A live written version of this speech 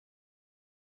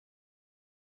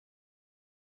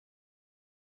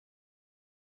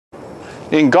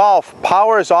In golf,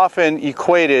 power is often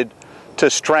equated to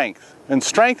strength. And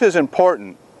strength is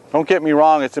important. Don't get me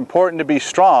wrong, it's important to be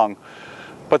strong.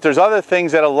 But there's other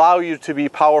things that allow you to be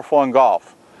powerful in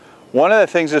golf. One of the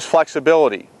things is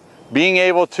flexibility. Being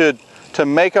able to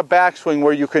make a backswing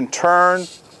where you can turn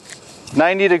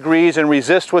 90 degrees and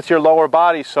resist with your lower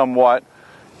body somewhat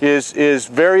is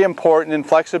very important in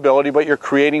flexibility, but you're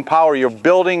creating power. You're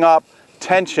building up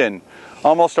tension,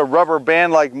 almost a rubber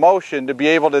band-like motion to be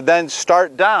able to then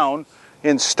start down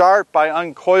and start by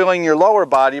uncoiling your lower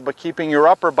body but keeping your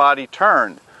upper body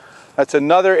turned. That's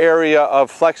another area of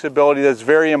flexibility that's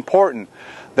very important.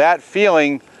 That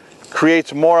feeling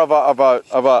creates more of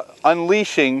a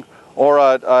unleashing or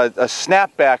a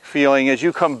snapback feeling as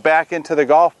you come back into the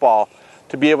golf ball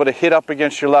to be able to hit up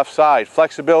against your left side.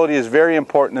 Flexibility is very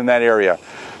important in that area.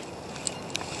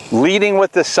 Leading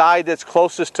with the side that's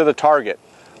closest to the target.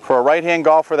 For a right-hand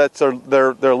golfer, that's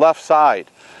their left side.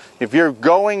 If you're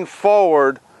going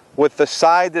forward with the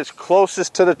side that's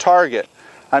closest to the target,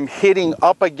 I'm hitting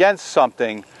up against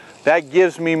something, that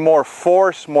gives me more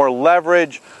force, more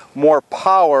leverage, more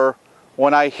power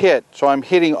when I hit. So I'm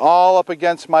hitting all up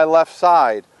against my left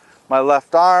side, my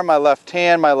left arm, my left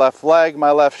hand, my left leg,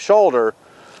 my left shoulder.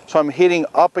 So I'm hitting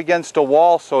up against a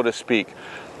wall, so to speak.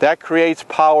 That creates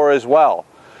power as well.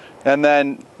 And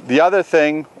then the other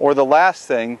thing, or the last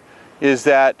thing, is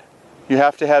that you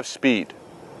have to have speed.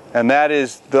 And that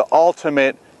is the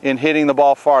ultimate in hitting the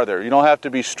ball farther. You don't have to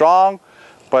be strong,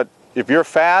 but if you're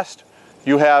fast,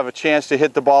 you have a chance to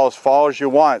hit the ball as far as you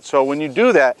want. So when you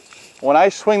do that, when I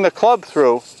swing the club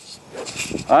through,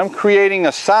 I'm creating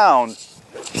a sound,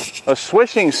 a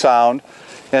swishing sound,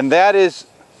 and that's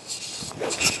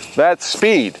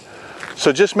speed.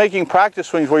 So just making practice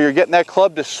swings where you're getting that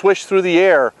club to swish through the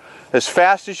air as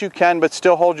fast as you can but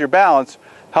still hold your balance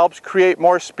helps create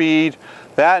more speed.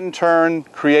 That in turn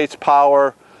creates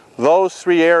power. Those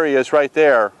three areas right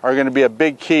there are going to be a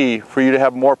big key for you to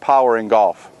have more power in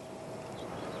golf.